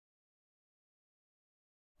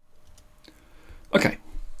Okay,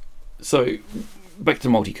 so back to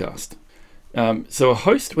multicast. So a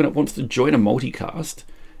host, when it wants to join a multicast,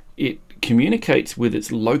 it communicates with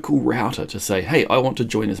its local router to say, hey, I want to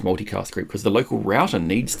join this multicast group, because the local router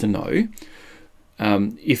needs to know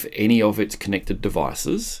if any of its connected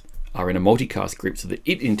devices are in a multicast group, so that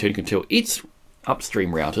it in turn can tell its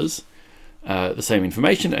upstream routers the same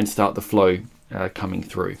information and start the flow coming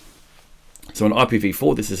through. So in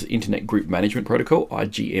IPv4, this is Internet Group Management Protocol,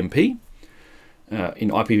 IGMP. In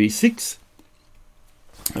IPv6,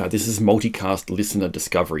 this is Multicast Listener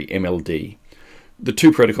Discovery, MLD. The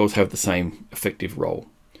two protocols have the same effective role.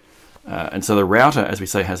 And so the router, as we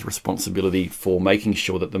say, has responsibility for making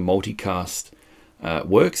sure that the multicast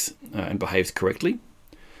works and behaves correctly.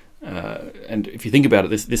 And if you think about it,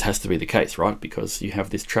 this has to be the case, right? Because you have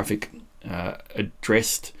this traffic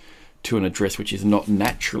addressed to an address which is not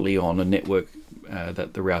naturally on a network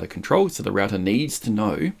that the router controls. So the router needs to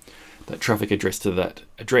know that traffic addressed to that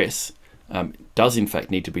address does in fact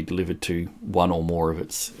need to be delivered to one or more of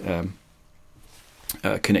its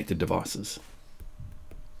connected devices.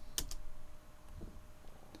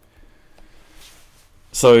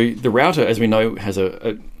 So the router, as we know, has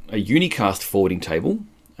a unicast forwarding table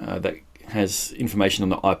that has information on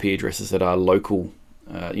the IP addresses that are local,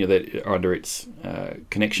 that are under its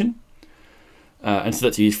connection. And so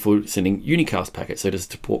that's used for sending unicast packets. So to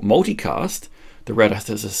support multicast, the router has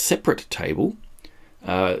a separate table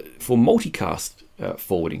for multicast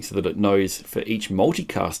forwarding, so that it knows for each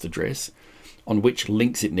multicast address on which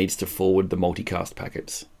links it needs to forward the multicast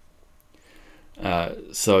packets.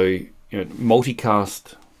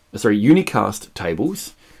 Unicast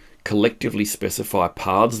tables collectively specify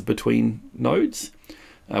paths between nodes.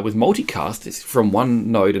 With multicast, it's from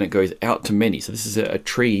one node and it goes out to many. So this is a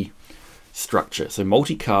tree structure. So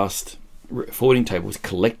multicast forwarding tables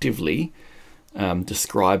collectively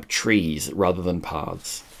describe trees rather than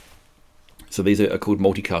paths. So these are called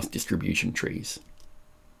multicast distribution trees.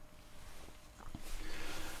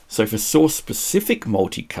 So for source-specific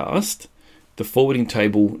multicast, the forwarding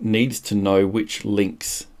table needs to know which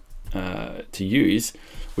links to use,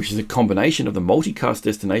 which is a combination of the multicast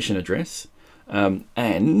destination address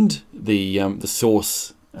and the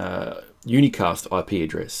source unicast IP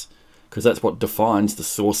address, because that's what defines the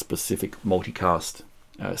source-specific multicast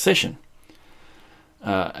session.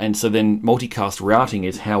 And so then multicast routing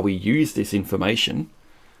is how we use this information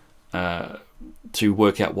to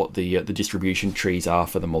work out what the distribution trees are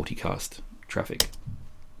for the multicast traffic.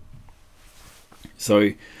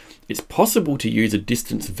 So it's possible to use a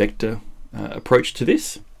distance vector approach to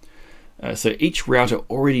this. So each router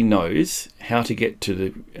already knows how to get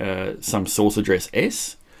to some source address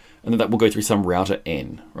S, and then that will go through some router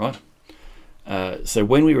N, right? So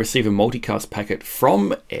when we receive a multicast packet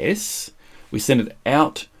from S, we send it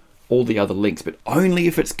out all the other links, but only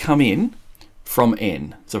if it's come in from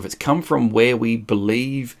N. So if it's come from where we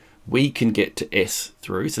believe we can get to S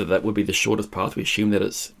through, so that would be the shortest path. We assume that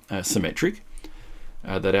it's symmetric,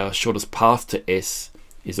 that our shortest path to S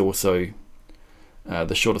is also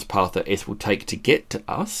the shortest path that S will take to get to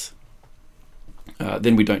us,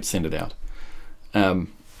 then we don't send it out.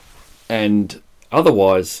 And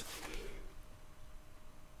otherwise,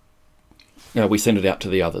 we send it out to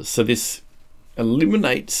the others. So this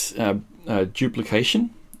eliminates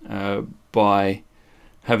duplication by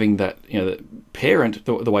having that, the parent,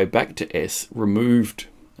 the way back to S, removed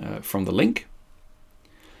from the link.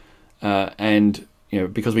 And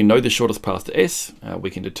because we know the shortest path to S, we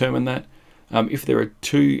can determine that. If there are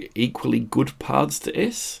two equally good paths to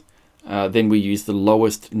S, then we use the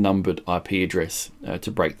lowest numbered IP address to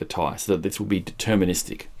break the tie, so that this will be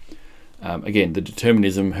deterministic. Again, the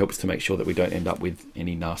determinism helps to make sure that we don't end up with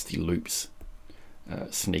any nasty loops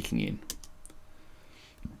sneaking in.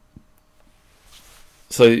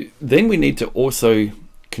 So then we need to also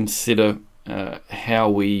consider how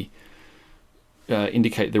we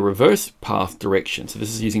indicate the reverse path direction. So this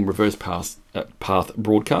is using reverse path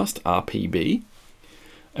broadcast, RPB.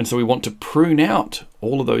 And so we want to prune out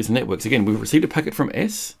all of those networks. Again, we've received a packet from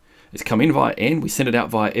S, it's come in via N, we send it out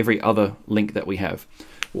via every other link that we have.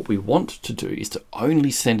 What we want to do is to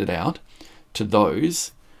only send it out to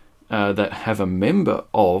those that have a member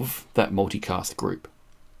of that multicast group.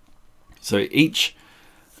 So each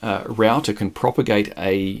router can propagate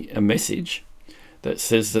a message that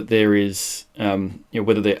says that there is,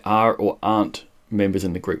 whether there are or aren't members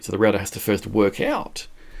in the group. So the router has to first work out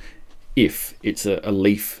if it's a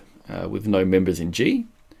leaf with no members in G.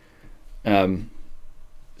 And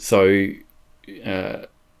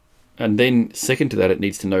then second to that, it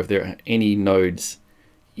needs to know if there are any nodes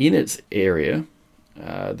in its area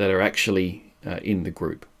that are actually in the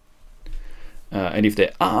group. And if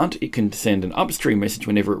there aren't, it can send an upstream message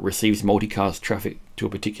whenever it receives multicast traffic to a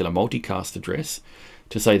particular multicast address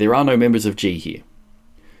to say there are no members of G here.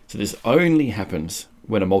 So this only happens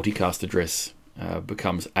when a multicast address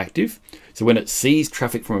becomes active. So when it sees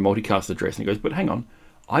traffic from a multicast address and it goes, but hang on,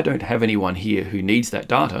 I don't have anyone here who needs that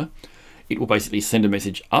data, it will basically send a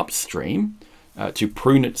message upstream to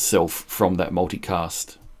prune itself from that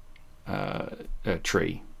multicast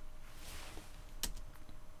tree.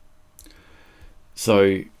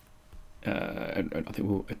 So, and I think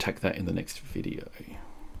we'll attack that in the next video.